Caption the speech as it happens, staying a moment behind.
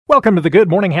Welcome to the Good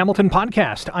Morning Hamilton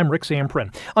podcast. I'm Rick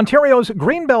Zamprin. Ontario's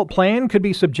Greenbelt plan could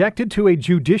be subjected to a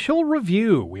judicial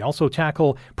review. We also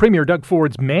tackle Premier Doug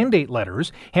Ford's mandate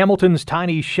letters. Hamilton's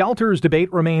tiny shelters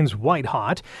debate remains white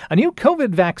hot. A new COVID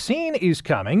vaccine is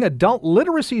coming. Adult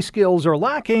literacy skills are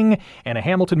lacking. And a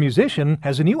Hamilton musician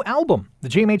has a new album. The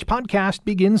GMH podcast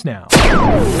begins now.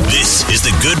 This is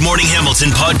the Good Morning Hamilton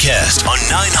podcast on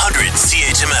 900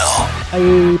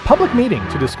 CHML. A public meeting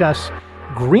to discuss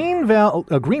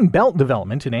Greenbelt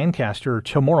development in Ancaster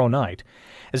tomorrow night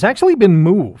has actually been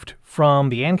moved from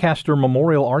the Ancaster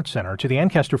Memorial Arts Centre to the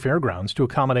Ancaster Fairgrounds to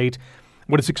accommodate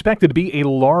what is expected to be a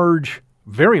large,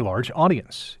 very large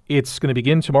audience. It's going to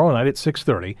begin tomorrow night at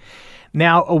 6:30.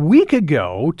 Now, a week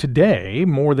ago today,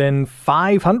 more than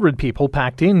 500 people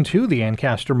packed into the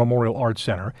Ancaster Memorial Arts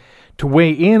Centre to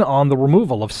weigh in on the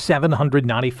removal of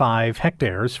 795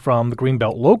 hectares from the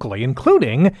Greenbelt locally,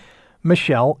 including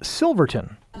Michelle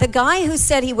Silverton. The guy who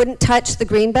said he wouldn't touch the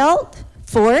Greenbelt,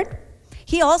 Ford,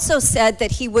 he also said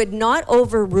that he would not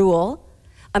overrule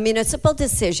a municipal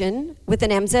decision with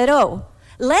an MZO.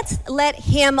 Let's let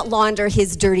him launder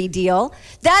his dirty deal.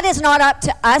 That is not up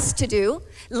to us to do.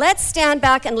 Let's stand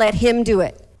back and let him do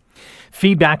it.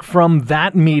 Feedback from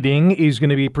that meeting is going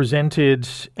to be presented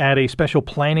at a special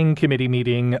planning committee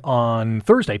meeting on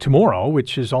Thursday, tomorrow,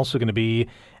 which is also going to be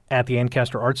at the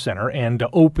Ancaster Arts Centre and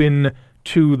open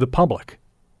to the public.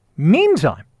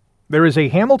 Meantime, there is a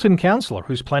Hamilton councillor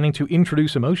who's planning to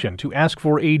introduce a motion to ask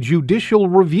for a judicial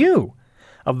review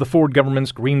of the Ford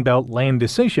government's Greenbelt land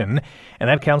decision, and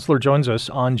that councillor joins us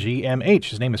on GMH.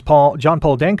 His name is John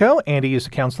Paul Danko, and he is a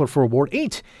councillor for Ward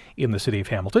 8 in the city of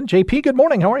Hamilton. JP, good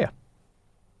morning. How are you?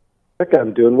 Rick,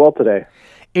 I'm doing well today.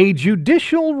 A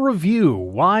judicial review.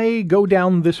 Why go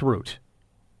down this route?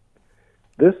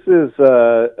 This is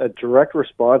a direct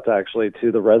response, actually,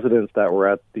 to the residents that were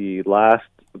at the last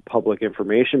public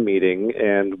information meeting,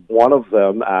 and one of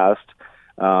them asked,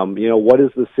 what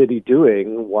is the city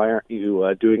doing? Why aren't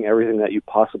you doing everything that you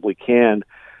possibly can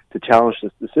to challenge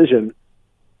this decision?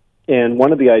 And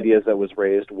one of the ideas that was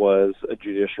raised was a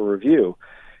judicial review.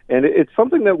 And it's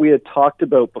something that we had talked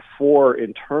about before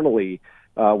internally,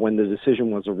 when the decision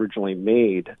was originally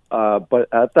made. But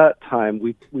at that time,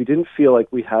 we didn't feel like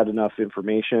we had enough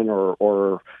information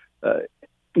or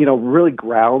really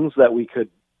grounds that we could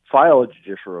file a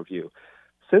judicial review.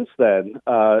 Since then,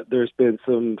 there's been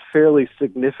some fairly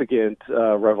significant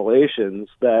revelations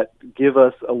that give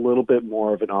us a little bit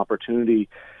more of an opportunity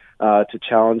to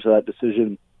challenge that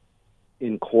decision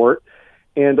in court.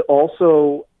 And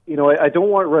also, I don't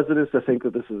want residents to think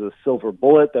that this is a silver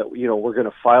bullet, that, we're going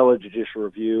to file a judicial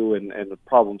review and the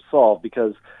problem solved,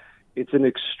 because it's an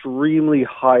extremely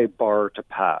high bar to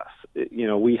pass.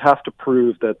 We have to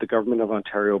prove that the government of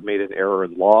Ontario made an error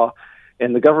in law,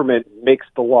 and the government makes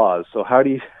the laws. So how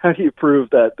do you prove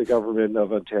that the government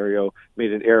of Ontario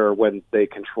made an error when they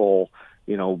control,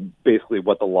 basically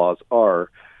what the laws are?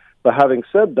 But having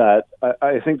said that,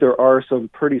 I think there are some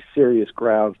pretty serious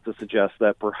grounds to suggest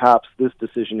that perhaps this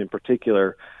decision in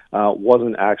particular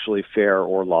wasn't actually fair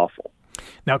or lawful.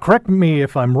 Now, correct me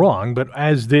if I'm wrong, but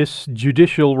as this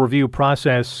judicial review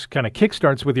process kind of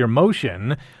kickstarts with your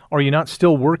motion, are you not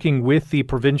still working with the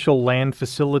provincial land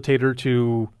facilitator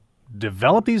to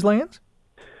develop these lands?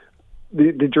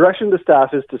 The direction to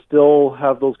staff is to still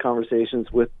have those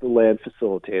conversations with the land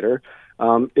facilitator.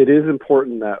 It is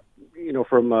important that,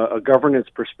 from a governance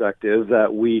perspective,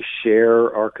 that we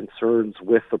share our concerns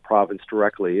with the province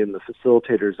directly, and the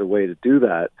facilitator is a way to do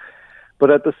that.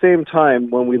 But at the same time,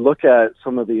 when we look at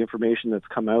some of the information that's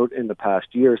come out in the past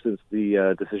year since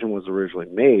the decision was originally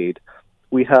made,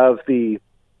 we have the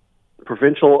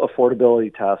Provincial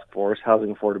Affordability Task Force,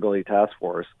 Housing Affordability Task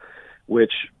Force,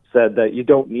 which said that you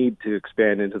don't need to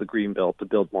expand into the Greenbelt to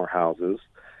build more houses.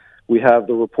 We have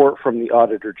the report from the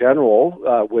Auditor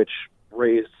General, which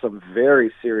raised some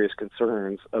very serious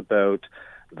concerns about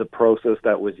the process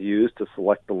that was used to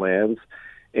select the lands,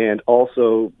 and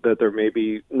also that there may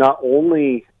be not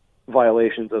only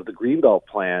violations of the Greenbelt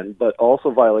plan, but also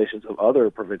violations of other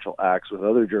provincial acts with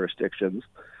other jurisdictions.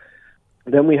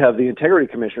 Then we have the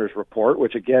Integrity Commissioner's report,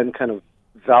 which again kind of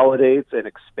validates and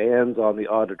expands on the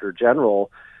Auditor General,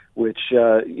 which,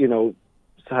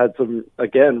 had some,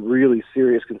 again, really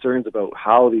serious concerns about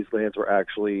how these lands were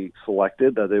actually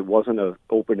selected, that it wasn't an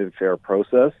open and fair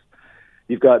process.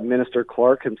 You've got Minister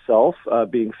Clark himself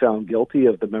being found guilty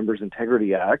of the Members'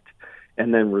 Integrity Act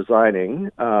and then resigning,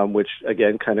 which,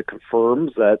 again, kind of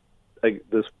confirms that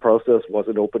this process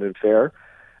wasn't open and fair.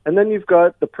 And then you've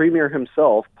got the Premier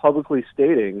himself publicly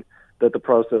stating that the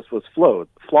process was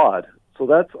flawed. So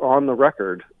that's on the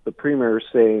record, the Premier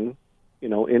saying,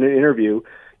 in an interview,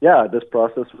 yeah, this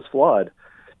process was flawed.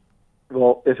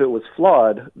 Well, if it was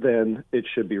flawed, then it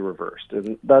should be reversed.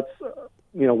 And that's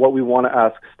what we want to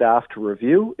ask staff to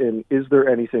review. And is there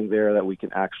anything there that we can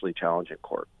actually challenge in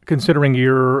court? Considering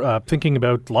you're thinking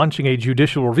about launching a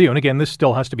judicial review, and again, this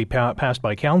still has to be passed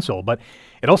by council, but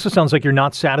it also sounds like you're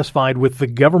not satisfied with the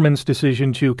government's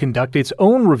decision to conduct its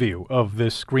own review of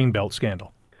this Greenbelt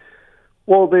scandal.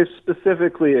 Well, they've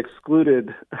specifically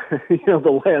excluded,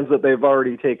 the lands that they've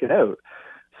already taken out.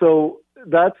 So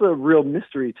that's a real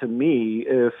mystery to me.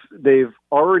 If they've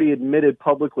already admitted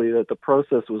publicly that the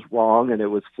process was wrong and it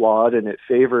was flawed and it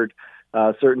favored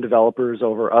certain developers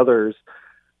over others,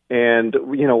 and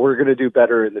we're going to do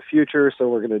better in the future, so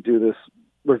we're going to do this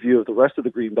review of the rest of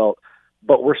the Greenbelt,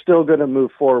 but we're still going to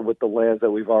move forward with the lands that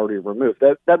we've already removed.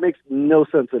 That makes no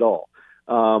sense at all.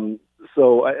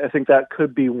 So I think that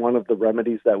could be one of the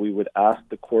remedies that we would ask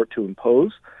the court to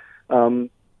impose.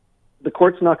 The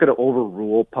court's not going to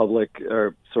overrule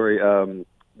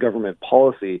government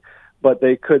policy, but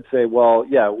they could say, well,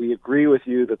 yeah, we agree with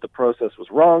you that the process was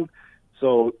wrong,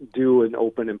 so do an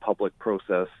open and public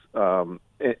process. There's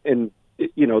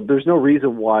no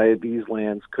reason why these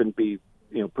lands couldn't be,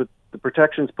 put the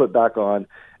protections put back on,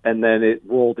 and then it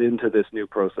rolled into this new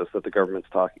process that the government's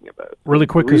talking about. Really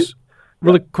quick,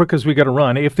 because we got to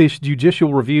run. If this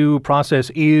judicial review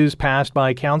process is passed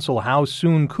by council, how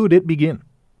soon could it begin?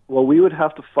 Well, we would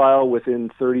have to file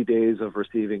within 30 days of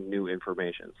receiving new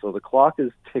information. So the clock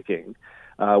is ticking.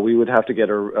 We would have to get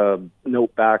a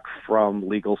note back from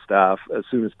legal staff as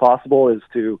soon as possible as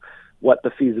to what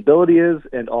the feasibility is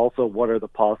and also what are the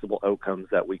possible outcomes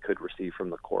that we could receive from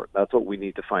the court. That's what we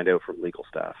need to find out from legal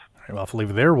staff. All right, well, I'll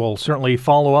leave it there. We'll certainly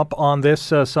follow up on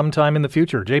this sometime in the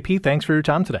future. JP, thanks for your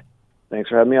time today. Thanks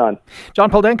for having me on.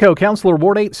 John Poldenko, Councillor,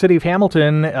 Ward 8, City of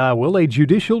Hamilton. Will a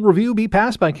judicial review be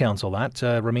passed by council? That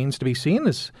remains to be seen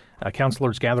as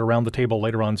councillors gather around the table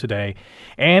later on today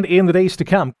and in the days to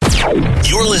come.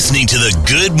 You're listening to the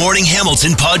Good Morning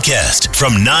Hamilton podcast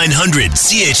from 900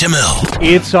 CHML.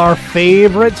 It's our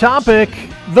favorite topic,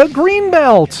 the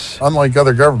Greenbelt. Unlike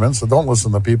other governments that don't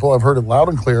listen to people, I've heard it loud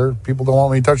and clear. People don't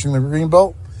want me touching the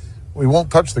Greenbelt. We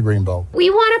won't touch the Greenbelt. We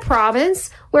want a province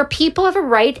where people have a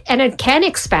right and can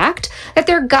expect that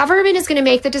their government is going to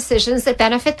make the decisions that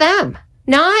benefit them,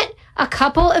 not a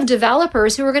couple of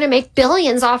developers who are going to make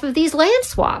billions off of these land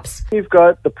swaps. You've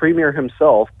got the Premier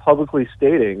himself publicly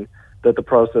stating that the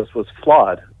process was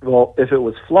flawed. Well, if it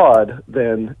was flawed,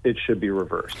 then it should be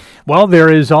reversed. Well, there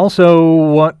is also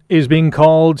what is being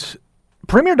called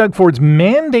Premier Doug Ford's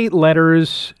mandate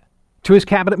letters to his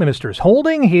cabinet ministers,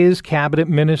 holding his cabinet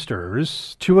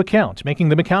ministers to account, making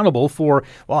them accountable for,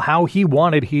 how he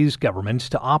wanted his government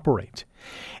to operate.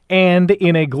 And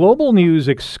in a Global News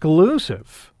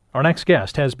exclusive, our next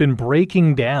guest has been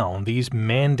breaking down these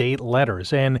mandate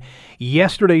letters. And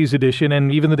yesterday's edition,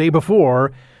 and even the day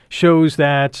before, shows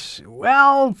that,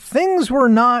 things were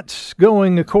not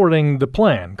going according to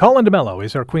plan. Colin DeMello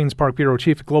is our Queen's Park Bureau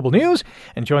Chief at Global News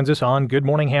and joins us on Good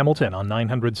Morning Hamilton on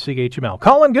 900 CHML.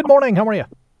 Colin, good morning. How are you?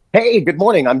 Hey, good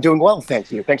morning. I'm doing well,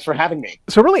 thank you. Thanks for having me.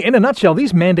 So really, in a nutshell,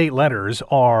 these mandate letters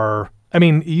are,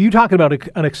 you talking about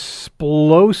an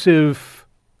explosive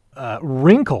new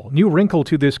wrinkle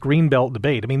to this Greenbelt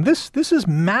debate. This is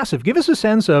massive. Give us a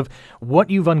sense of what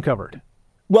you've uncovered.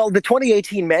 Well, the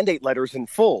 2018 mandate letters in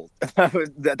full.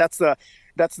 That's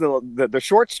the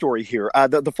short story here.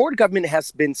 The Ford government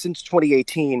has been, since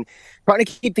 2018, trying to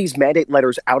keep these mandate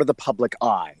letters out of the public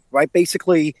eye, right?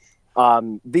 Basically,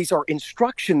 these are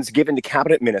instructions given to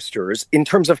cabinet ministers in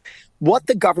terms of what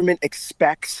the government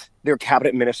expects their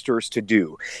cabinet ministers to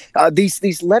do.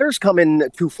 These letters come in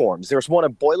two forms. There's one, a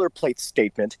boilerplate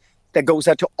statement that goes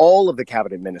out to all of the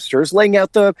cabinet ministers, laying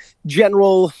out the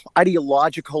general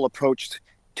ideological approach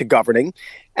to governing.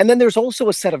 And then there's also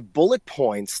a set of bullet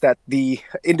points that the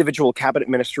individual cabinet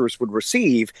ministers would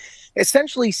receive,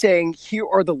 essentially saying, here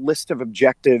are the list of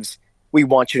objectives we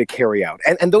want you to carry out.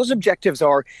 And those objectives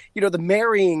are, the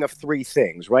marrying of three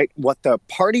things, right? What the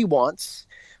party wants,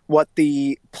 what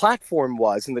the platform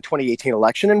was in the 2018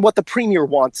 election, and what the premier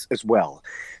wants as well.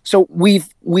 So we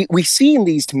see in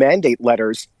these mandate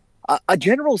letters a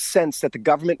general sense that the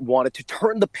government wanted to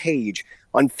turn the page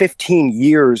on 15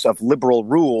 years of liberal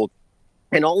rule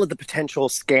and all of the potential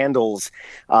scandals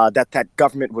that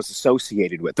government was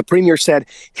associated with. The premier said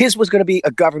his was going to be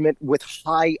a government with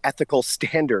high ethical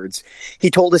standards. He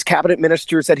told his cabinet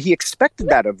ministers that he expected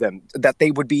that of them, that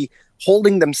they would be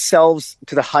holding themselves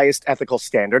to the highest ethical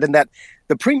standard, and that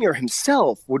the premier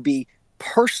himself would be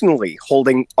personally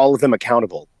holding all of them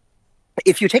accountable.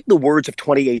 If you take the words of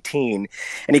 2018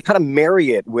 and you kind of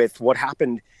marry it with what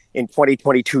happened in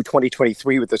 2022,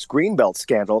 2023 with this Greenbelt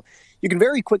scandal, you can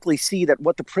very quickly see that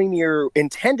what the premier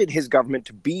intended his government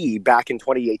to be back in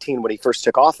 2018 when he first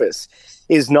took office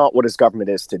is not what his government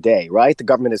is today, right? The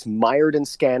government is mired in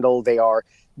scandal. They are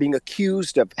being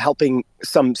accused of helping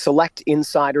some select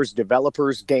insiders,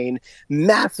 developers gain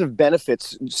massive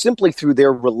benefits simply through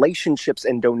their relationships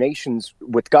and donations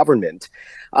with government.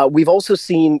 We've also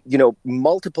seen,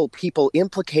 multiple people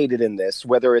implicated in this,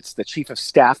 whether it's the chief of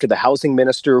staff to the housing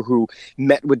minister who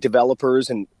met with developers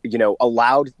and,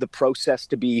 allowed the process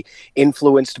to be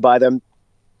influenced by them,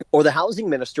 or the housing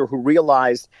minister who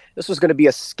realized this was going to be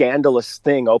a scandalous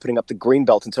thing opening up the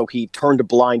Greenbelt, and so he turned a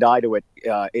blind eye to it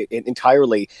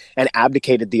entirely and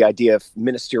abdicated the idea of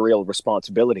ministerial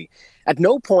responsibility. At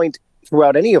no point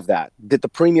throughout any of that did the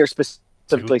premier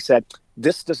specifically said,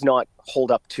 this does not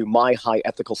hold up to my high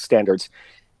ethical standards.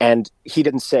 And he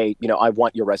didn't say, I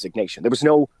want your resignation. There was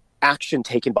no action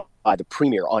taken by the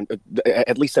premier on,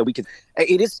 at least that we could.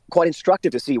 It is quite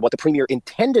instructive to see what the premier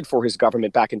intended for his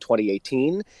government back in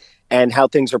 2018 and how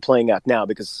things are playing out now,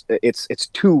 because it's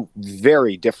two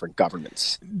very different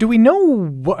governments. Do we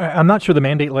know, I'm not sure the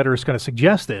mandate letter is going to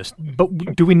suggest this,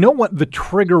 but do we know what the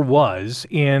trigger was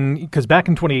because back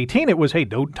in 2018 it was, hey,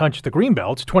 don't touch the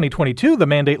Greenbelt. 2022, the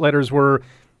mandate letters were,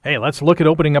 hey, let's look at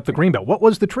opening up the Greenbelt. What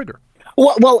was the trigger?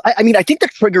 Well, I think the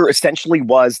trigger essentially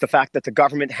was the fact that the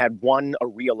government had won a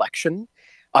re-election,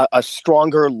 a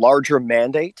stronger, larger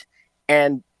mandate.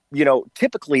 And,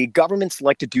 typically governments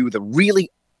like to do the really,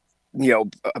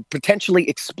 potentially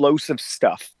explosive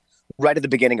stuff right at the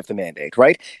beginning of the mandate,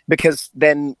 right? Because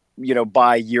then,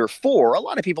 by year 4, a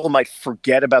lot of people might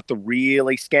forget about the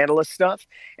really scandalous stuff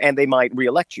and they might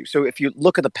re-elect you. So if you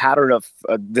look at the pattern of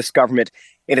this government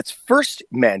in its first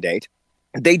mandate,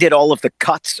 they did all of the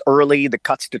cuts early, the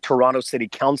cuts to Toronto City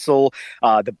Council,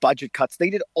 the budget cuts. They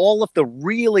did all of the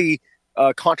really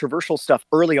controversial stuff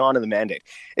early on in the mandate.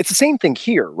 It's the same thing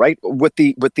here, right? With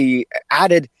the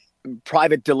added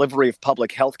private delivery of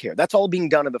public health care. That's all being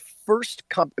done in the first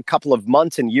couple of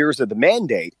months and years of the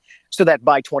mandate, so that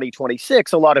by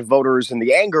 2026, a lot of voters and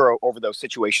the anger over those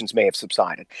situations may have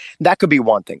subsided. That could be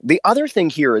one thing. The other thing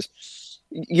here is,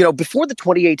 before the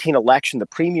 2018 election, the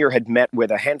premier had met with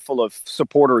a handful of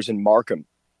supporters in Markham,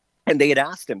 and they had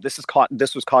asked him, this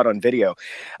was caught on video,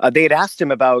 they had asked him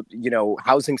about,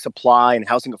 housing supply and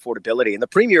housing affordability. And the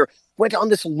premier went on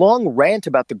this long rant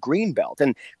about the Greenbelt.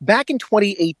 And back in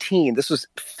 2018, this was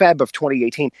Feb of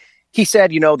 2018, he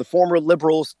said, the former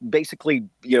Liberals basically,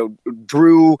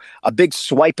 drew a big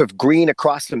swipe of green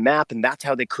across the map, and that's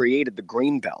how they created the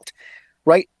Greenbelt,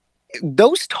 right?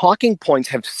 Those talking points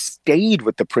have stayed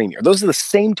with the premier. Those are the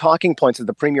same talking points that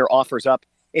the premier offers up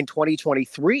in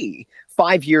 2023,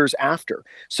 5 years after.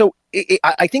 So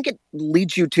I think it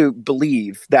leads you to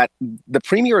believe that the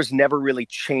premier has never really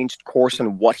changed course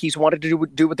on what he's wanted to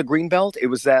do with the Greenbelt. It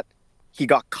was that he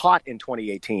got caught in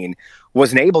 2018,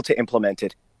 wasn't able to implement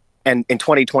it, and in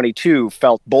 2022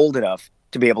 felt bold enough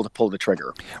to be able to pull the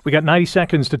trigger. We got 90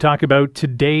 seconds to talk about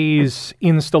today's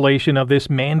installation of this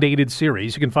mandated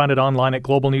series. You can find it online at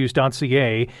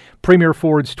globalnews.ca. Premier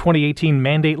Ford's 2018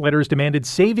 mandate letters demanded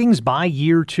savings by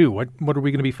year 2. What are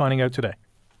we going to be finding out today?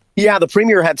 Yeah, the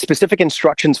premier had specific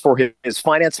instructions for his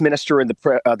finance minister and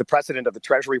the president of the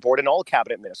Treasury Board and all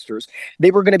cabinet ministers. They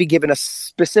were going to be given a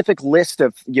specific list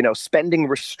of, spending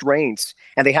restraints,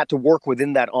 and they had to work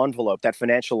within that envelope, that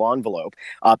financial envelope.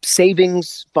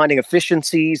 Savings, finding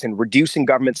efficiencies, and reducing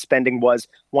government spending was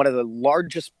one of the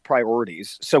largest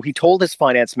priorities. So he told his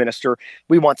finance minister,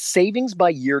 we want savings by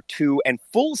year 2 and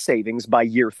full savings by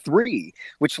year 3,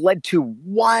 which led to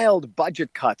wild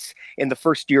budget cuts in the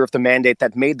first year of the mandate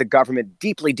that made the government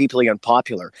deeply, deeply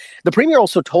unpopular. The premier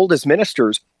also told his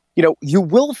ministers, you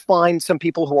will find some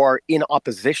people who are in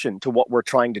opposition to what we're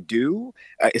trying to do,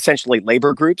 essentially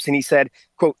labor groups. And he said,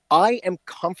 quote, I am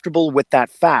comfortable with that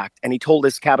fact. And he told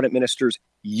his cabinet ministers,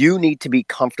 you need to be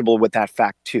comfortable with that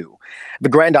fact too. The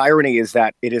grand irony is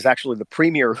that it is actually the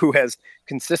premier who has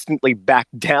consistently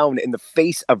backed down in the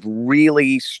face of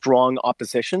really strong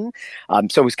opposition.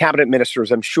 So his cabinet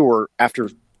ministers, I'm sure, after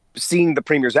seeing the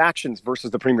premier's actions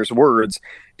versus the premier's words,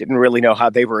 didn't really know how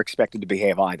they were expected to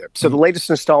behave either. So the latest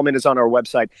installment is on our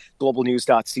website,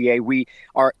 globalnews.ca. We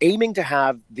are aiming to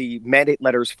have the mandate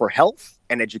letters for health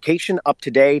and education up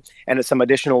today, and some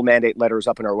additional mandate letters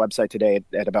up on our website today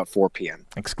at about 4 p.m.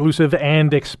 Exclusive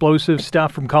and explosive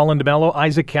stuff from Colin DeMello.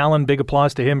 Isaac Callan, big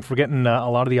applause to him for getting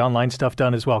a lot of the online stuff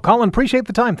done as well. Colin, appreciate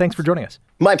the time. Thanks for joining us.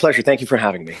 My pleasure. Thank you for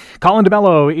having me. Colin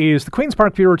DeMello is the Queen's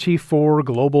Park Bureau Chief for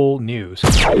Global News.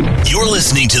 You're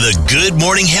listening to the Good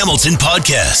Morning Hamilton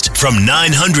podcast from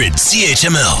 900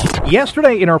 CHML.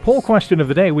 Yesterday, in our poll question of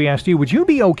the day, we asked you, would you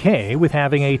be okay with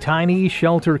having a tiny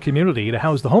shelter community to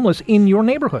house the homeless in your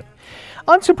neighborhood?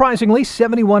 Unsurprisingly,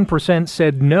 71%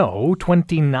 said no,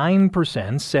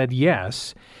 29% said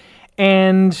yes.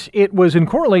 And it was in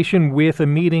correlation with a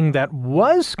meeting that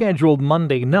was scheduled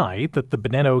Monday night at the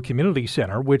Bonetto Community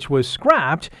Center, which was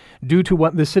scrapped due to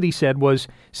what the city said was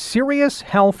serious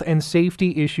health and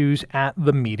safety issues at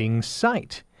the meeting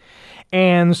site.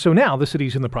 And so now the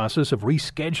city's in the process of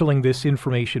rescheduling this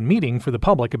information meeting for the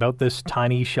public about this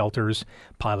tiny shelters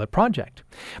pilot project.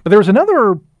 But there's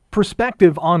another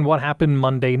perspective on what happened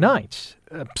Monday night.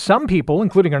 Some people,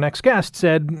 including our next guest,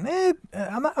 said,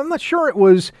 I'm not sure it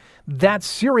was that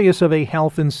serious of a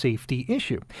health and safety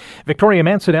issue. Victoria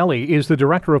Mancinelli is the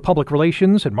Director of Public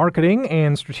Relations and Marketing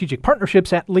and Strategic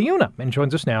Partnerships at LiUNA and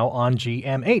joins us now on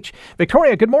GMH.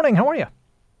 Victoria, good morning. How are you?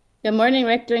 Good morning,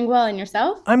 Rick. Doing well. And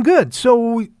yourself? I'm good.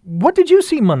 So what did you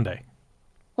see Monday?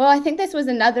 Well, I think this was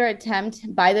another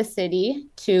attempt by the city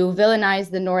to villainize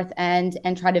the North End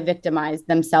and try to victimize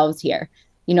themselves here.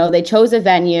 You know, they chose a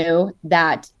venue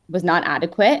that was not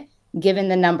adequate. Given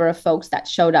the number of folks that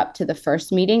showed up to the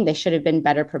first meeting, they should have been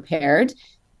better prepared.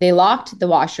 They locked the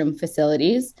washroom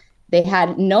facilities. They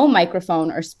had no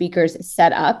microphone or speakers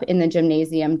set up in the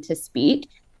gymnasium to speak.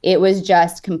 It was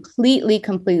just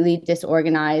completely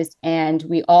disorganized. And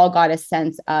we all got a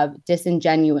sense of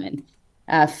disingenuous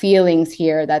feelings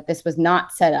here that this was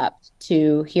not set up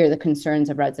to hear the concerns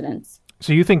of residents.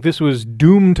 So you think this was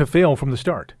doomed to fail from the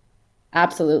start?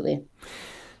 Absolutely.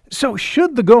 So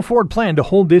should the go-forward plan to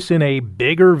hold this in a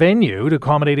bigger venue to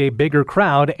accommodate a bigger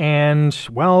crowd and,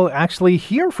 well, actually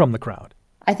hear from the crowd?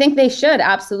 I think they should,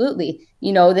 absolutely.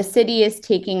 You know, the city is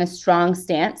taking a strong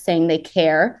stance saying they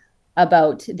care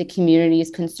about the community's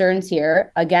concerns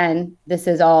here. Again, this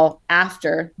is all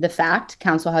after the fact.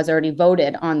 Council has already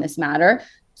voted on this matter.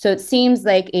 So it seems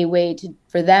like a way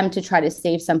for them to try to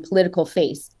save some political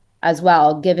face as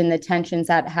well, given the tensions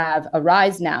that have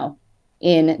arisen now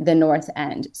in the North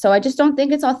End. So I just don't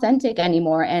think it's authentic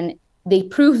anymore. And they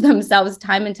prove themselves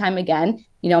time and time again.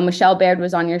 You know, Michelle Baird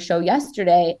was on your show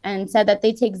yesterday and said that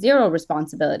they take zero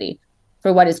responsibility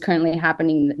for what is currently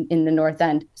happening in the North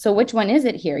End. So which one is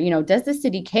it here? You know, does the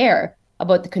city care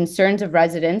about the concerns of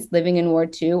residents living in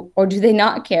Ward 2, or do they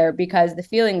not care? Because the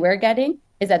feeling we're getting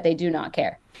is that they do not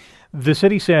care. The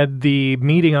city said the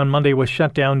meeting on Monday was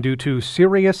shut down due to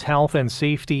serious health and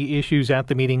safety issues at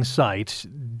the meeting site.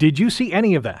 Did you see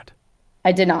any of that?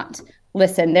 I did not.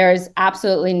 Listen, there is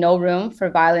absolutely no room for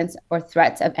violence or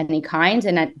threats of any kind,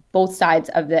 and that both sides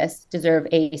of this deserve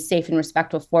a safe and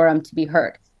respectful forum to be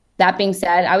heard. That being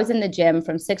said, I was in the gym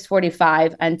from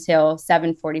 6:45 until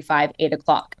 7:45, 8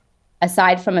 o'clock.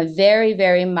 Aside from a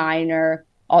very minor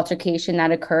altercation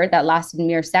that occurred that lasted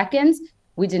mere seconds,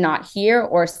 we did not hear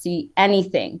or see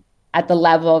anything at the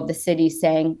level of the city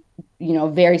saying, you know,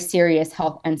 very serious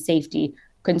health and safety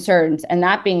concerns. And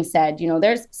that being said, you know,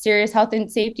 there's serious health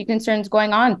and safety concerns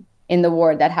going on in the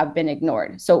ward that have been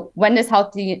ignored. So when does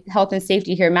health and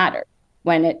safety here matter?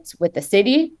 When it's with the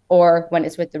city or when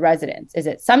it's with the residents? Is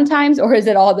it sometimes or is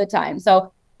it all the time?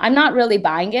 So I'm not really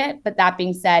buying it. But that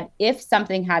being said, if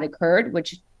something had occurred,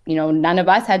 which, you know, none of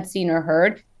us had seen or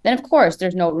heard, then of course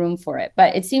there's no room for it.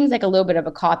 But it seems like a little bit of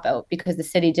a cop-out because the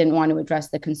city didn't want to address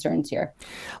the concerns here.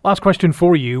 Last question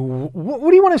for you. What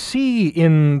do you want to see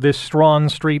in this Strawn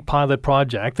Street pilot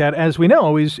project that, as we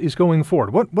know, is going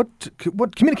forward?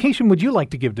 What communication would you like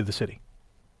to give to the city?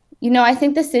 You know, I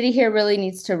think the city here really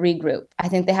needs to regroup. I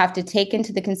think they have to take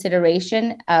into the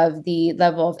consideration of the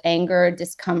level of anger,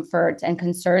 discomfort, and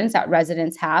concerns that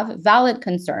residents have, valid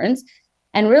concerns,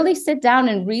 and really sit down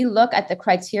and relook at the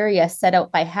criteria set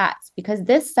out by HATS, because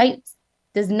this site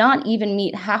does not even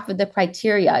meet half of the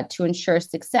criteria to ensure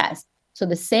success. So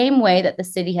the same way that the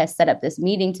city has set up this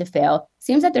meeting to fail,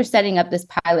 seems that they're setting up this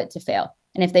pilot to fail.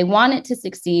 And if they want it to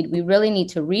succeed, we really need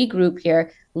to regroup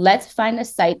here. Let's find a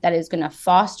site that is going to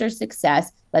foster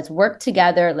success. Let's work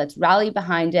together. Let's rally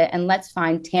behind it. And let's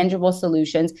find tangible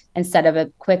solutions instead of a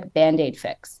quick Band-Aid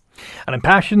fix. An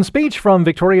impassioned speech from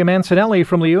Victoria Mancinelli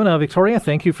from LiUNA. Victoria,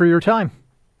 thank you for your time.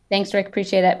 Thanks, Rick.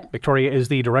 Appreciate it. Victoria is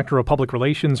the Director of Public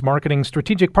Relations, Marketing,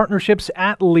 Strategic Partnerships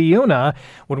at Leona.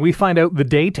 When we find out the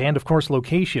date and, of course,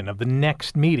 location of the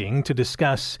next meeting to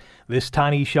discuss this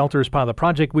tiny shelters pilot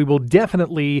project, we will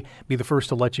definitely be the first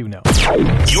to let you know.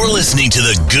 You're listening to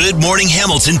the Good Morning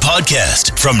Hamilton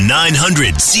podcast from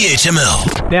 900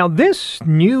 CHML. Now, this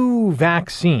new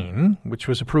vaccine, which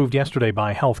was approved yesterday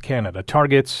by Health Canada,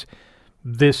 targets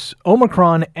this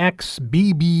Omicron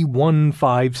XBB.1.5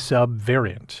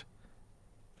 subvariant.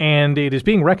 And it is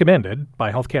being recommended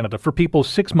by Health Canada for people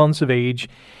 6 months of age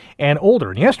and older.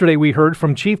 And yesterday we heard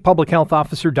from Chief Public Health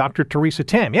Officer Dr. Theresa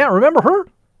Tam. Yeah, remember her?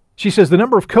 She says the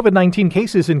number of COVID-19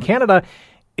 cases in Canada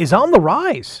is on the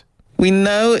rise. We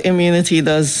know immunity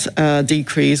does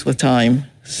decrease with time.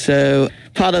 So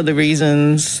part of the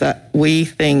reasons that we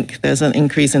think there's an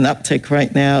increase in uptick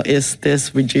right now is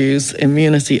this reduced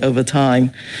immunity over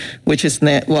time, which is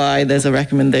why there's a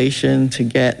recommendation to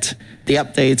get the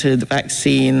updated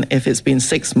vaccine if it's been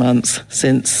 6 months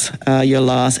since your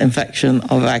last infection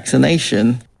or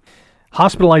vaccination.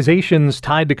 Hospitalizations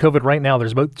tied to COVID right now,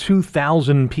 there's about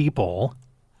 2,000 people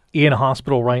in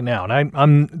hospital right now.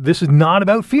 And this is not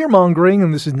about fear-mongering,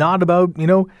 and this is not about,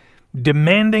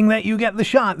 demanding that you get the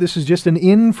shot. This is just an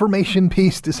information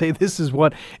piece to say this is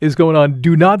what is going on.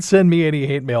 Do not send me any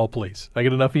hate mail, please. I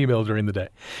get enough emails during the day.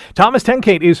 Thomas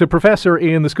Tenkate is a professor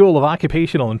in the School of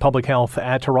Occupational and Public Health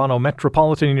at Toronto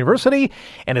Metropolitan University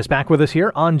and is back with us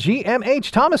here on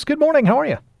GMH. Thomas, good morning. How are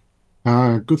you?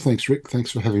 Good, thanks, Rick.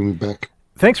 Thanks for having me back.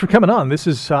 Thanks for coming on. This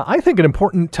is, I think, an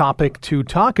important topic to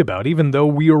talk about, even though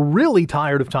we are really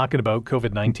tired of talking about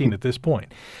COVID-19 at this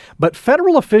point. But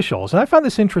federal officials, and I find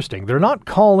this interesting, they're not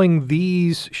calling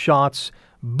these shots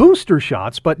booster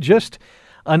shots, but just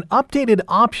an updated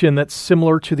option that's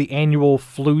similar to the annual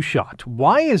flu shot.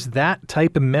 Why is that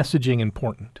type of messaging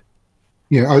important?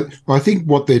 Yeah, I think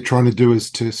what they're trying to do is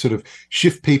to sort of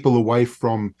shift people away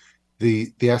from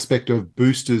the aspect of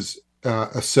boosters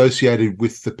associated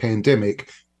with the pandemic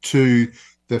to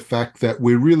the fact that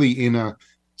we're really in a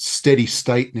steady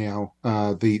state now.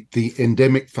 The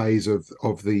endemic phase of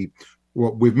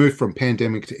what we've moved from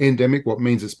pandemic to endemic, what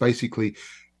means it's basically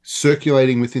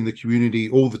circulating within the community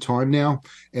all the time now.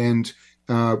 And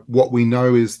what we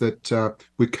know is that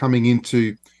we're coming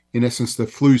into, in essence, the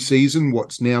flu season,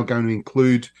 what's now going to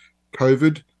include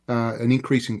COVID. An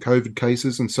increase in COVID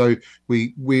cases, and so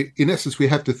we in essence we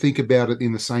have to think about it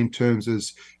in the same terms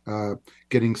as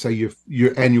getting, say,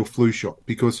 your annual flu shot,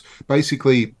 because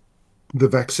basically the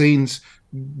vaccines,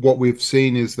 what we've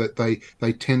seen is that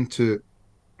they tend to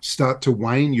start to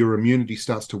wane. Your immunity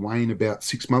starts to wane about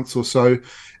 6 months or so,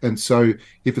 and so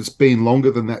if it's been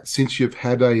longer than that since you've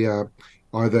had either,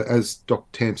 as Dr.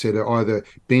 Tam said, either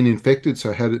been infected,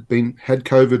 so had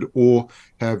COVID, or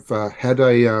have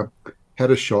had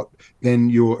a shot,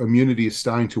 then your immunity is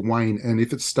starting to wane. And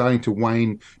if it's starting to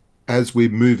wane as we're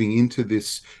moving into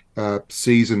this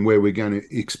season where we're going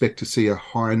to expect to see a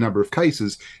higher number of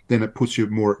cases, then it puts you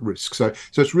more at risk. So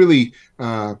it's really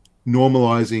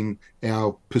normalizing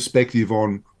our perspective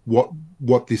on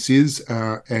what this is,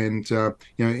 and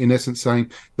in essence saying,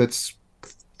 let's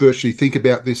virtually think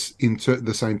about this in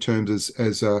the same terms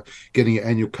as getting an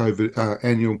annual COVID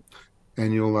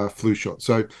annual flu shot.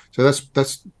 So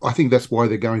that's I think that's why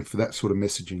they're going for that sort of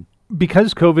messaging.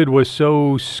 Because COVID was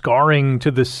so scarring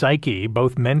to the psyche,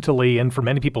 both mentally and for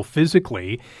many people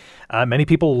physically, many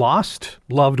people lost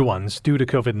loved ones due to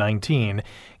COVID-19.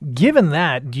 Given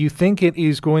that, do you think it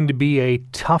is going to be a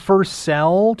tougher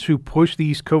sell to push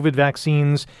these COVID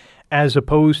vaccines as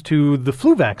opposed to the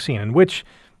flu vaccine, in which,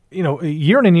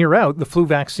 year in and year out, the flu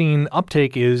vaccine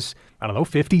uptake is,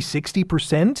 50,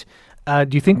 60%?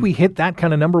 Do you think we hit that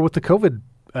kind of number with the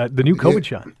new COVID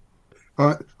shot?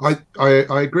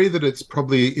 I agree that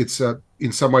it's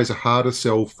in some ways a harder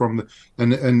sell from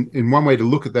and in one way to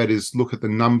look at that is look at the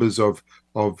numbers of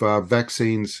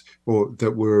vaccines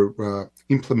that were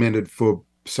implemented for,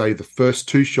 say, the first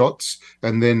two shots,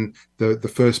 and then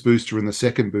the first booster and the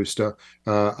second booster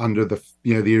under the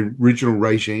original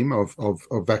regime of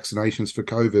vaccinations for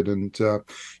COVID,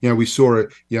 and we saw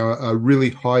a really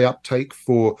high uptake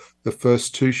for the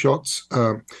first two shots,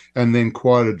 and then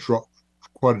quite a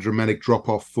dramatic drop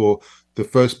off for the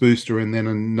first booster, and then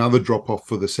another drop off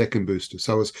for the second booster.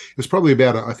 So it was probably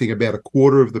about a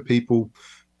quarter of the people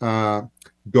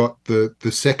got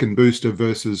the second booster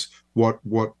versus what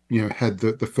had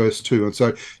the first two, and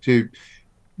so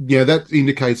that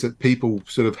indicates that people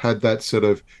sort of had that sort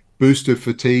of booster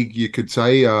fatigue, you could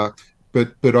say.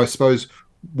 But I suppose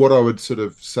what I would sort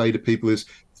of say to people is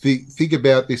think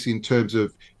about this in terms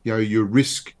of your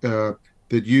risk that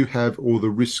you have, or the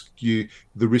risk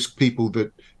people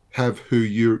that have who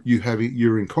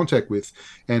you're in contact with,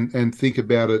 and think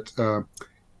about it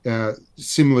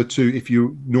similar to if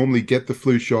you normally get the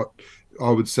flu shot. I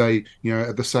would say,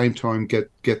 at the same time get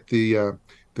the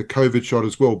COVID shot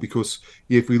as well, because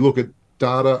if we look at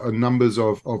data and numbers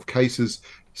of cases,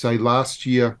 say last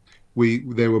year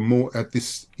there were more at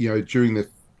this, during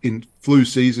in flu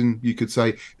season, you could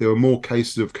say there were more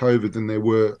cases of COVID than there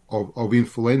were of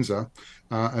influenza.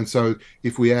 And so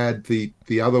if we add the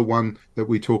other one that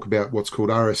we talk about, what's called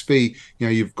RSV,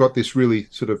 you've got this really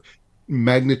sort of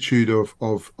magnitude of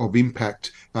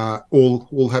impact,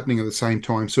 all happening at the same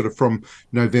time, sort of from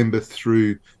November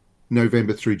through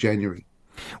January.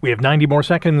 We have 90 more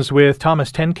seconds with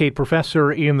Thomas Tenkate,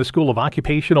 professor in the School of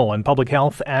Occupational and Public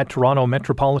Health at Toronto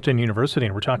Metropolitan University.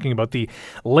 And we're talking about the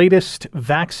latest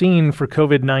vaccine for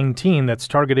COVID-19 that's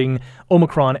targeting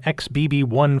Omicron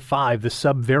XBB.1.5, the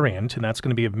subvariant, and that's going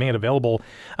to be made available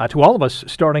to all of us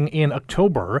starting in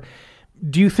October.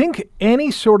 Do you think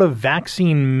any sort of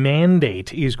vaccine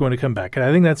mandate is going to come back? And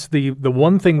I think that's the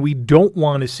one thing we don't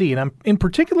want to see. And I'm in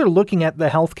particular looking at the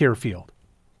healthcare field.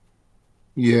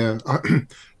 Yeah,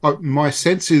 my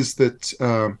sense is that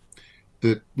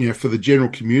for the general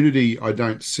community, I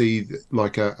don't see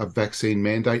like a vaccine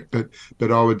mandate, but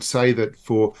I would say that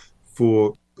for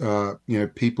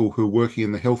people who are working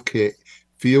in the healthcare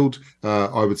field,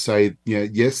 I would say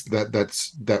yes,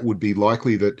 that would be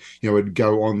likely that it'd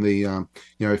go on the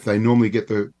if they normally get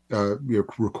the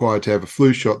required to have a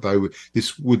flu shot,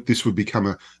 this would become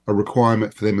a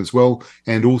requirement for them as well,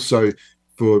 and also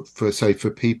for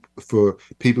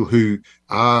people who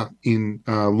are in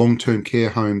long-term care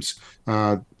homes,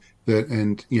 I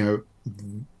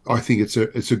think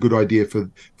it's a good idea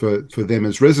for them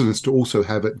as residents to also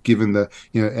have it, given the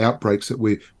outbreaks that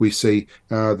we see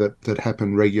that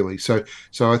happen regularly. So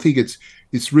I think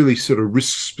it's really sort of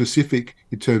risk specific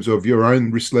in terms of your own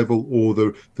risk level or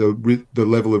the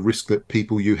level of risk that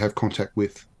people you have contact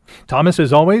with. Thomas,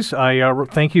 as always, I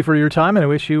thank you for your time and I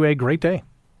wish you a great day.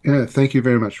 Yeah, thank you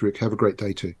very much, Rick. Have a great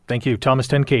day too. Thank you. Thomas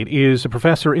Tenkate is a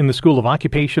professor in the School of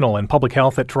Occupational and Public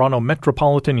Health at Toronto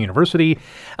Metropolitan University.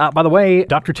 By the way,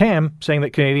 Dr. Tam saying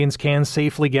that Canadians can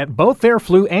safely get both their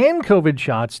flu and COVID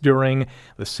shots during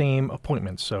the same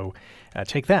appointment. So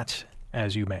take that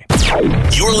as you may.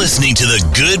 You're listening to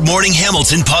the Good Morning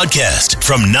Hamilton podcast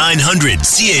from 900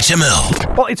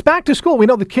 CHML. Well, it's back to school. We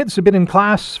know the kids have been in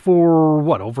class for,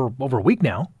 over a week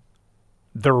now.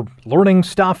 They're learning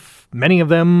stuff. Many of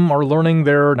them are learning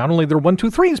not only their 1,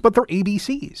 2, 3s, but their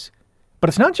ABCs. But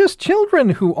it's not just children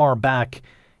who are back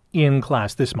in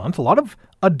class this month. A lot of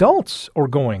adults are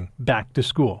going back to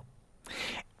school.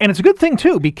 And it's a good thing,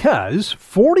 too, because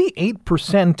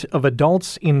 48% of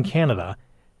adults in Canada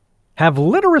have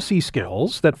literacy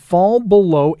skills that fall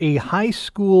below a high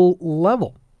school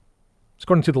level. It's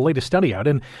according to the latest study out.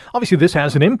 And obviously this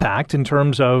has an impact in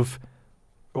terms of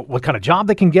what kind of job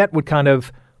they can get, what kind of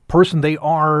person they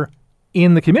are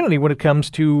in the community when it comes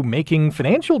to making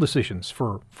financial decisions,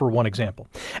 for one example.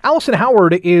 Alison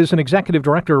Howard is an executive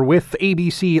director with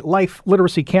ABC Life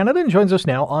Literacy Canada and joins us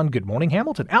now on Good Morning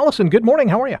Hamilton. Alison, good morning.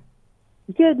 How are you?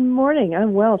 Good morning.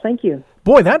 I'm well, thank you.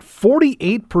 Boy, that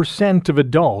 48% of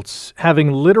adults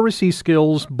having literacy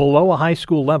skills below a high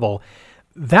school level,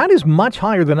 that is much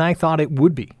higher than I thought it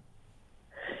would be.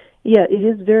 Yeah, it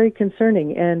is very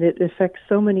concerning, and it affects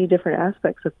so many different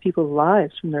aspects of people's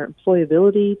lives, from their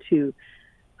employability to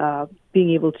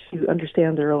being able to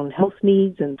understand their own health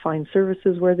needs and find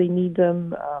services where they need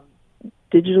them.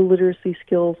 Digital literacy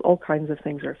skills, all kinds of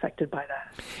things are affected by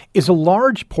that. Is a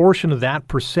large portion of that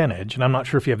percentage, and I'm not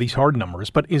sure if you have these hard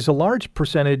numbers, but is a large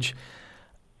percentage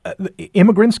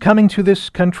immigrants coming to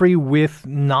this country with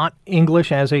not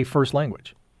English as a first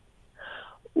language?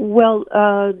 Well,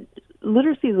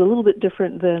 literacy is a little bit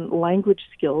different than language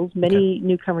skills. Many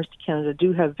newcomers to Canada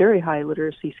do have very high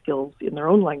literacy skills in their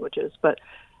own languages, but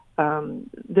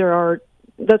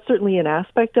that's certainly an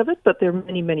aspect of it, but there are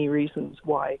many, many reasons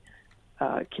why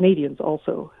Canadians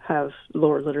also have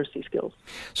lower literacy skills.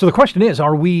 So the question is,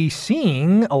 are we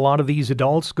seeing a lot of these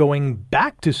adults going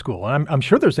back to school? And I'm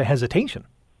sure there's a hesitation.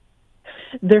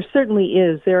 There certainly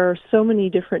is. There are so many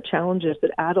different challenges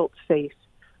that adults face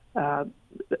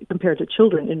compared to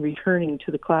children in returning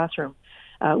to the classroom.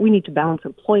 We need to balance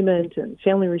employment and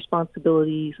family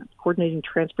responsibilities and coordinating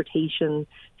transportation,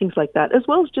 things like that, as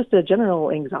well as just a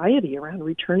general anxiety around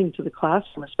returning to the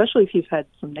classroom, especially if you've had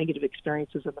some negative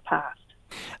experiences in the past.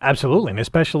 Absolutely, and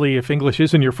especially if English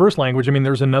isn't your first language. I mean,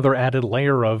 there's another added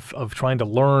layer of trying to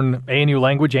learn a new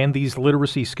language and these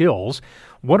literacy skills.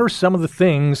 What are some of the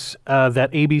things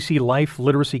that ABC Life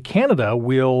Literacy Canada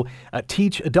will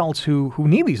teach adults who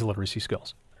need these literacy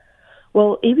skills?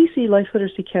 Well, ABC Life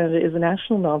Literacy Canada is a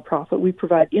national nonprofit. We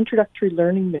provide introductory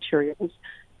learning materials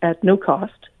at no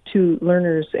cost to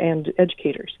learners and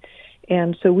educators.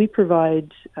 And so we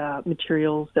provide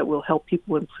materials that will help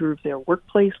people improve their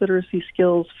workplace literacy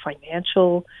skills,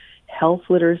 financial, health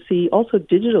literacy, also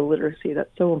digital literacy. That's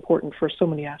so important for so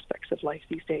many aspects of life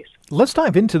these days. Let's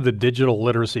dive into the digital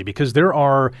literacy, because there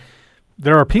are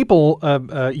people,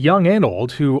 young and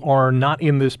old, who are not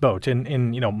in this boat.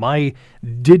 And my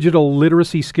digital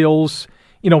literacy skills,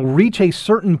 reach a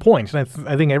certain point. And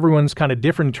I think everyone's kind of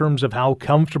different in terms of how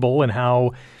comfortable and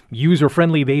how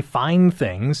user-friendly they find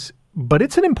things. But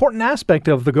it's an important aspect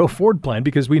of the Go Forward plan,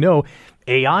 because we know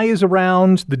AI is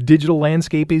around, the digital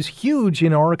landscape is huge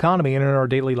in our economy and in our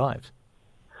daily lives.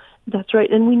 That's right.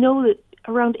 And we know that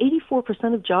around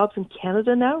 84% of jobs in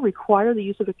Canada now require the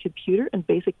use of a computer and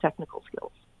basic technical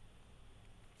skills.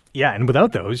 Yeah, and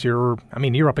without those, you're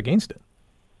up against it.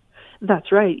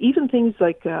 That's right. Even things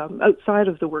like outside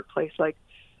of the workplace, like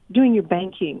doing your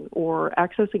banking or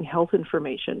accessing health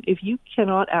information. If you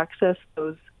cannot access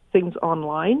those things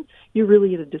online, you're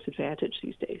really at a disadvantage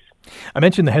these days. I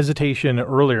mentioned the hesitation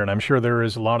earlier, and I'm sure there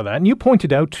is a lot of that. And you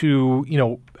pointed out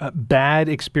to, bad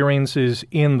experiences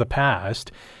in the past.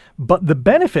 But the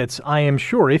benefits, I am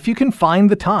sure, if you can find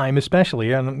the time,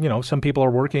 especially, and, some people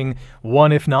are working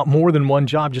one, if not more than one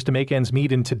job just to make ends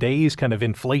meet in today's kind of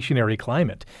inflationary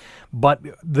climate. But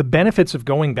the benefits of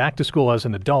going back to school as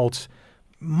an adult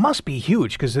must be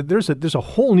huge, because there's a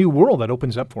whole new world that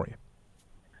opens up for you.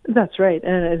 That's right.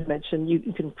 And as mentioned, you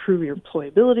can improve your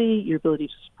employability, your ability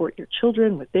to support your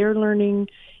children with their learning.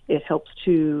 It helps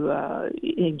to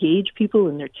engage people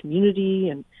in their community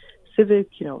and civic,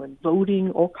 and voting,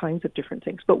 all kinds of different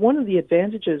things. But one of the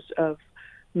advantages of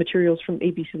materials from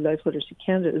ABC Life Literacy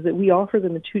Canada is that we offer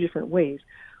them in two different ways.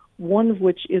 One of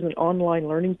which is an online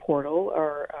learning portal,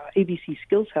 our ABC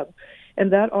Skills Hub,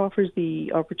 and that offers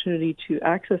the opportunity to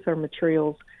access our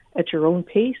materials at your own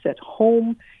pace, at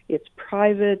home. It's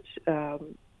private.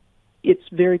 It's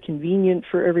very convenient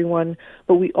for everyone,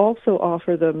 but we also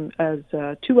offer them as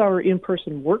 2-hour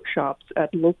in-person workshops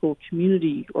at local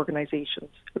community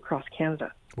organizations across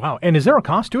Canada. Wow. And is there a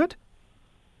cost to it?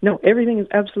 No, everything is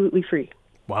absolutely free.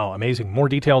 Wow, amazing. More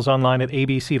details online at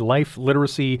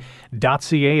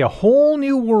abclifeliteracy.ca. A whole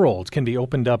new world can be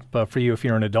opened up for you if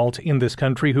you're an adult in this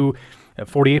country who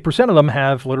 48% of them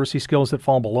have literacy skills that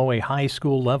fall below a high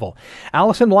school level.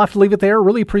 Allison, we'll have to leave it there.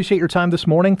 Really appreciate your time this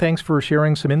morning. Thanks for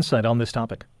sharing some insight on this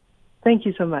topic. Thank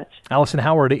you so much. Allison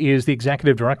Howard is the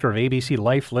Executive Director of ABC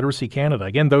Life Literacy Canada.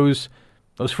 Again, those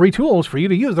free tools for you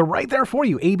to use, they're right there for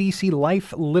you.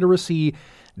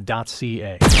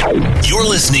 abclifeliteracy.ca. You're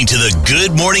listening to the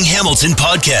Good Morning Hamilton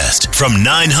podcast from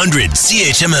 900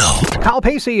 CHML. Kyle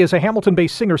Pacey is a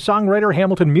Hamilton-based singer-songwriter,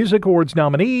 Hamilton Music Awards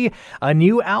nominee, a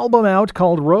new album out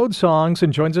called Road Songs,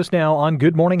 and joins us now on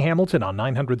Good Morning Hamilton on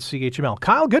 900 CHML.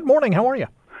 Kyle, good morning. How are you?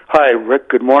 Hi, Rick.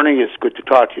 Good morning. It's good to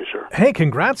talk to you, sir. Hey,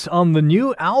 congrats on the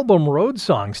new album, Road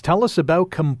Songs. Tell us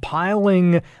about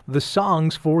compiling the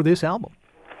songs for this album.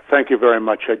 Thank you very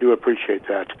much. I do appreciate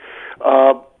that.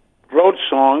 Road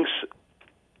Songs,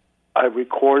 I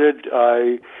recorded.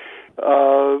 It's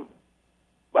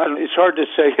hard to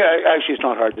say. Actually, it's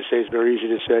not hard to say. It's very easy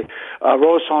to say.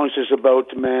 Road Songs is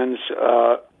about man's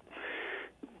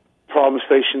problems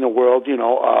facing the world.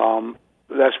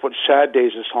 That's what Sad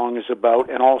Days, the song, is about.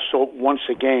 And also, once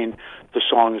again, the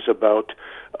song is about.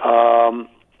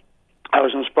 I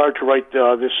was inspired to write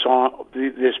this song,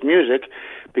 this music,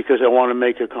 because I want to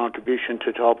make a contribution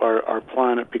to help our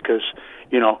planet. Because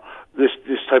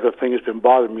this type of thing has been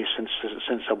bothering me since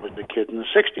I was a kid in the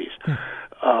 '60s.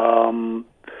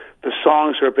 The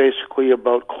songs are basically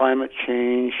about climate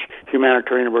change,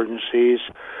 humanitarian emergencies.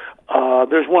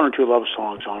 There's one or two love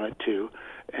songs on it too,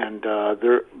 and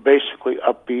they're basically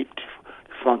upbeat,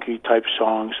 funky type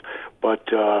songs. But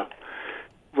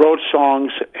Road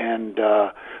Songs and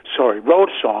Road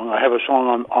Song. I have a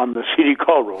song on the CD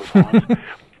called Road Songs.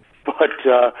 But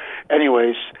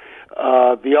anyways,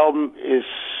 the album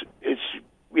it's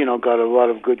got a lot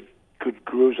of good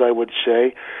grooves, I would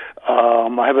say.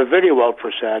 I have a video out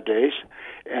for Sad Days,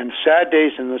 and Sad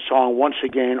Days and the song once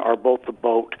again are both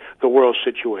about the world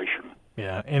situation.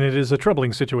 Yeah, and it is a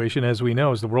troubling situation, as we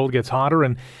know, as the world gets hotter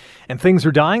and things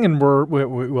are dying, and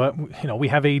we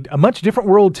have a much different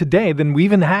world today than we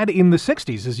even had in the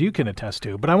 '60s, as you can attest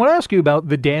to. But I want to ask you about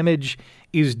The Damage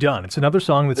Is Done. It's another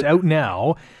song that's out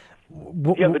now.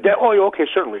 Okay,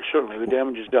 certainly. The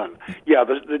Damage is Done. Yeah,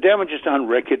 the Damage is Done,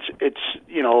 Rick. It's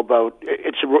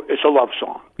a love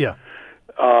song. Yeah.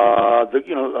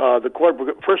 The chord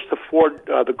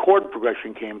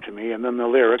progression came to me, and then the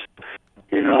lyrics.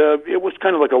 It was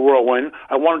kind of like a whirlwind.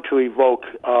 I wanted to evoke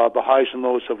the highs and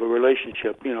lows of a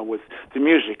relationship, with the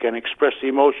music and express the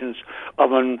emotions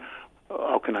of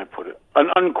how can I put it, an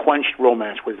unquenched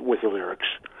romance with the lyrics.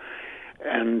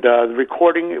 And the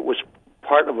recording, it was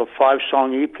part of a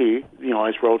 5-song EP,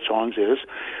 as Road Songs is,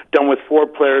 done with 4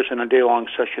 players in a day-long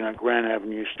session at Grand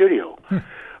Avenue Studio.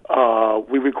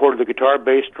 We recorded the guitar,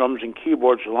 bass, drums, and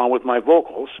keyboards along with my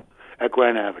vocals at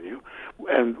Grand Avenue.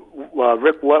 And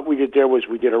Rick, what we did there was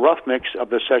we did a rough mix of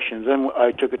the sessions. Then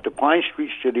I took it to Pine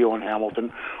Street Studio in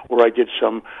Hamilton, where I did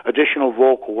some additional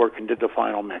vocal work and did the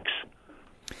final mix.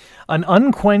 An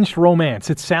unquenched romance.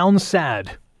 It sounds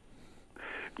sad.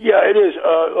 Yeah, it is.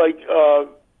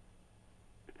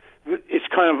 It's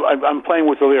kind of, I'm playing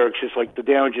with the lyrics. It's like, the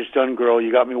damage is done, girl.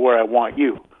 You got me where I want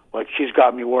you. Like, she's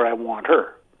got me where I want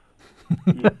her.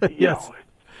 Yes.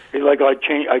 It's like I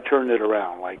turned it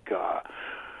around. Like,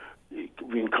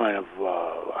 being kind of,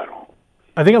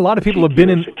 I think a lot of people have been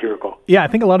in. Satirical. Yeah, I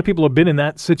think a lot of people have been in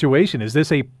that situation. Is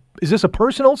this a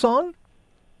personal song?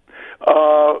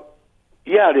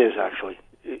 Yeah, it is actually.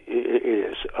 It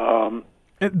is.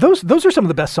 Those are some of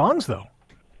the best songs, though.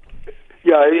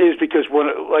 Yeah, it is, because we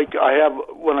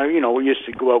used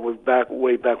to go out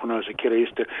way back when I was a kid.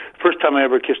 First time I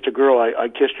ever kissed a girl, I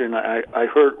kissed her, and I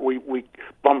heard we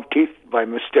bumped teeth by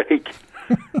mistake.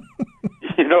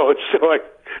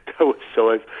 So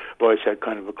I've always had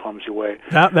kind of a clumsy way.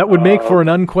 That would make for an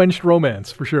unquenched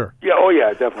romance, for sure.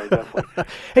 Yeah, definitely.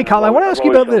 Hey, Kyle, I want to ask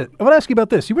you about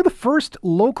this. You were the first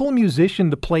local musician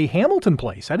to play Hamilton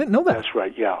Place. I didn't know that. That's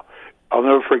right. Yeah, I'll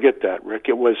never forget that, Rick.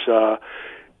 It was on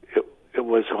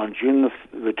June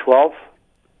the 12th.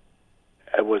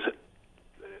 It was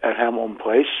at Hamilton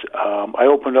Place. I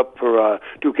opened up for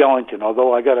Duke Ellington,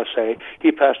 although I got to say,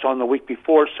 he passed on the week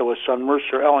before, so his son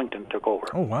Mercer Ellington took over.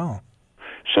 Oh, wow.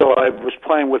 So I was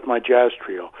playing with my jazz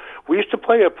trio. We used to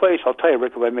play a place, I'll tell you,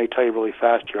 Rick, if I may tell you really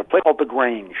fast here, a place called The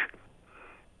Grange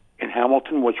in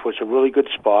Hamilton, which was a really good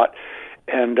spot.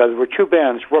 And there were 2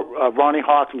 bands. Ronnie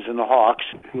Hawkins and the Hawks,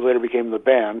 who later became the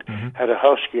band, had a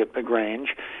house gig at the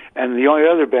Grange. And the only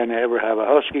other band I ever have a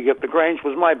house gig at the Grange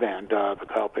was my band, the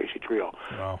Kyle Pacey Trio.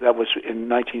 Wow. That was in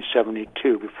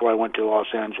 1972, before I went to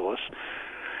Los Angeles.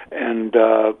 And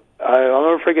I'll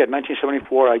never forget,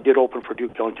 1974, I did open for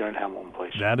Duke Ellington in Hamilton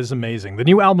Place. That is amazing. The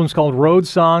new album's called Road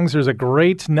Songs. There's a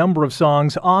great number of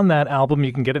songs on that album.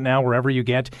 You can get it now wherever you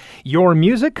get your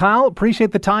music. Kyle,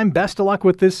 appreciate the time. Best of luck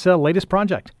with this latest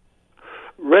project.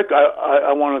 Rick,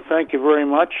 I want to thank you very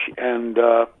much. And,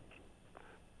 all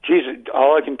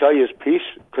I can tell you is peace,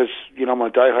 because, I'm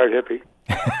a diehard hippie.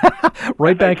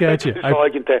 Right back at you. That's all I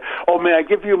can tell you. Oh, may I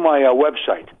give you my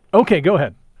website? Okay, go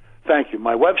ahead. Thank you.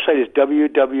 My website is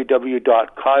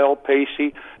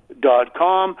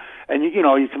www.kylepacey.com, and you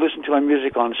can listen to my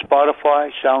music on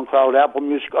Spotify, SoundCloud, Apple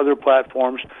Music, other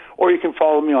platforms, or you can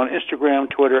follow me on Instagram,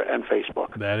 Twitter, and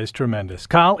Facebook. That is tremendous.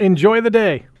 Kyle, enjoy the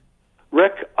day.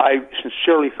 Rick, I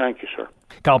sincerely thank you, sir.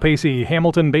 Kyle Pacey,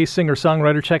 Hamilton bass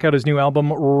singer-songwriter. Check out his new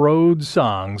album, Road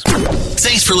Songs.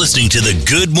 Thanks for listening to the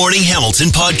Good Morning Hamilton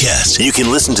podcast. You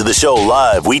can listen to the show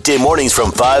live weekday mornings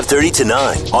from 5:30 to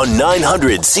 9 on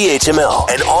 900 CHML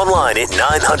and online at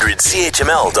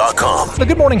 900CHML.com. The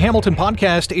Good Morning Hamilton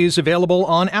podcast is available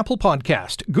on Apple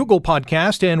Podcast, Google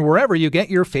Podcast, and wherever you get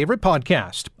your favorite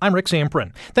podcast. I'm Rick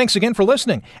Samprin. Thanks again for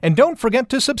listening. And don't forget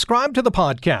to subscribe to the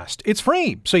podcast. It's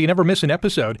free, so you never miss an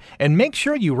episode. And make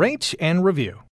sure you rate and review.